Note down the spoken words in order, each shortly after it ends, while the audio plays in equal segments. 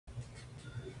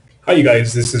Hi you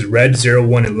guys, this is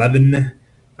Red0111.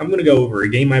 I'm going to go over a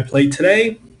game I played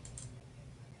today.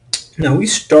 Now we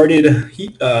started,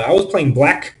 I was playing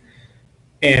black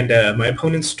and my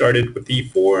opponent started with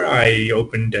e4. I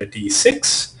opened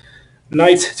d6,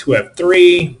 knight to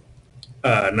f3,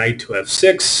 knight to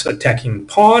f6, attacking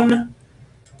pawn.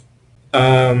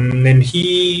 Then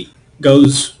he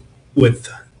goes with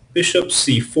bishop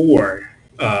c4,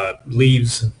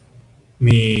 leaves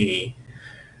me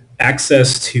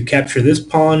access to capture this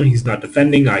pawn. He's not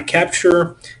defending. I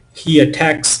capture. He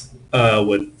attacks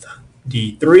with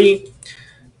d3,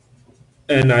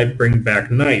 and I bring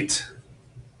back knight.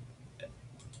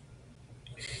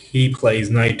 He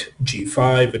plays knight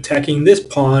g5, attacking this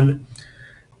pawn,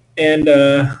 and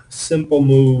a simple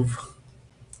move,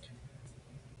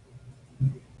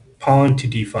 pawn to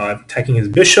d5, attacking his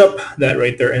bishop. That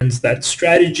right there ends that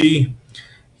strategy.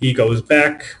 He goes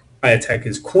back. I attack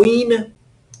his queen,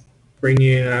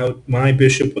 bringing out my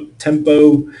bishop with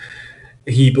tempo.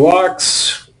 He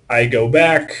blocks. I go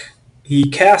back. He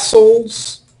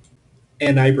castles,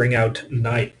 and I bring out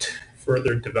knight,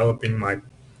 further developing my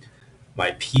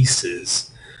pieces.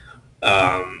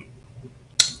 Now,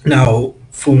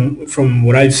 from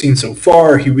what I've seen so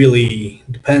far, he really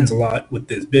depends a lot with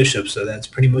this bishop, so that's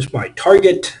pretty much my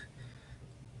target.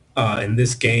 In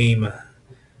this game,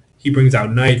 he brings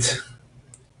out knight,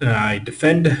 and I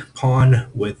defend pawn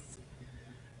with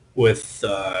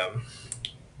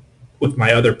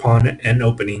my other pawn and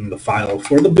opening the file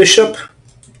for the bishop.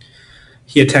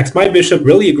 He attacks my bishop,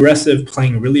 really aggressive,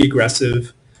 playing really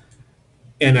aggressive,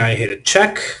 and I hit a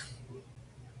check.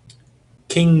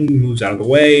 King moves out of the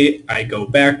way. I go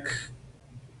back.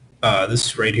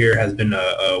 This right here has been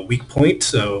a weak point,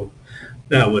 so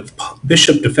now with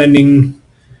bishop defending,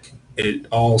 it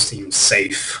all seems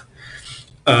safe.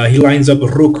 He lines up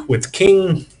rook with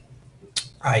king.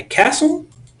 I castle,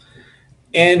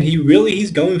 and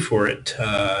he's going for it.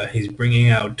 He's bringing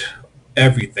out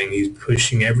everything. He's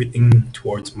pushing everything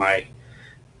towards my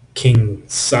king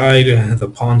side. The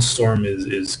pawn storm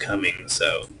is coming.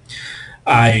 So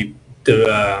I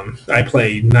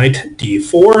play knight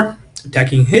d4,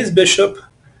 attacking his bishop,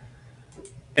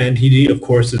 and he of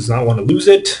course does not want to lose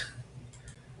it.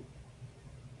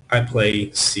 I play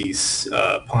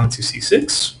pawn to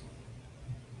c6,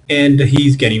 and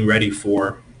he's getting ready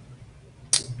for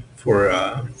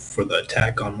the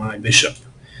attack on my bishop.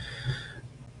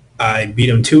 I beat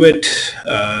him to it.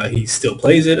 He still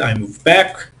plays it. I move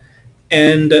back,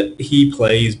 and he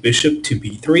plays bishop to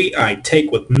b3. I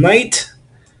take with knight,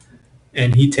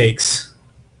 and he takes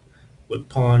with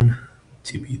pawn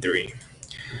to b3.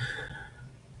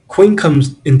 Queen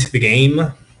comes into the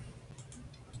game,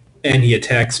 and he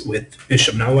attacks with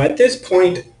bishop. Now, at this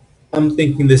point, I'm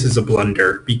thinking this is a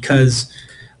blunder because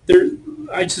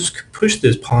I just pushed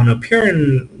this pawn up here,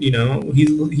 and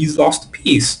he's lost a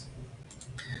piece.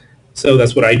 So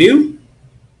that's what I do.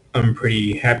 I'm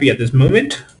pretty happy at this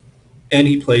moment. And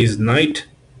he plays knight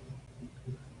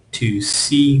to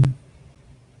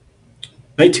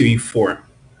e4.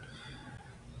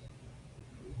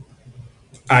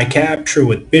 I capture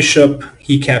with bishop.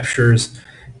 He captures,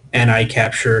 and I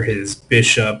capture his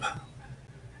bishop.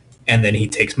 And then he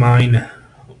takes mine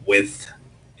with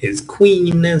his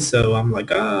queen. So I'm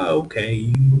like,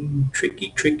 okay,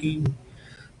 tricky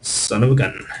son of a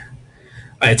gun.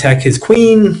 I attack his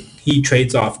queen. He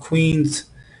trades off queens.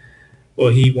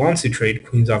 Well, he wants to trade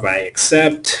queens off. I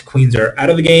accept. Queens are out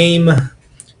of the game. And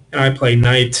I play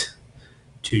knight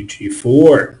to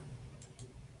g4.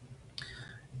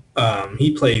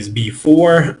 He plays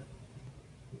b4.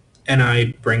 And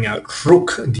I bring out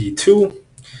rook d2.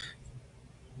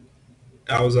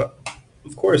 I was,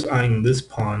 of course, eyeing this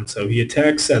pawn. So he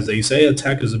attacks. As they say,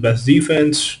 attack is the best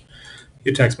defense. He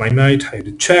attacks my knight. I had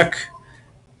to check.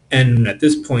 And at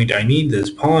this point, I need this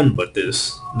pawn, but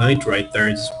this knight right there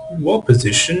is well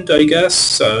positioned, I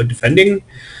guess, defending.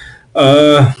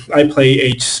 I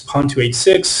play pawn to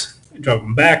h6, I drop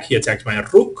him back, he attacks my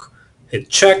rook, hit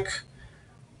check.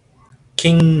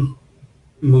 King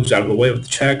moves out of the way with the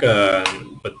check,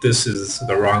 but this is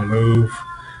the wrong move.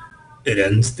 It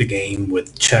ends the game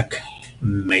with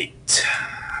checkmate.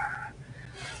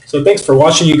 So thanks for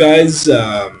watching, you guys.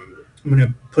 I'm going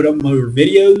to put up more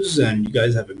videos, and you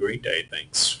guys have a great day.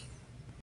 Thanks.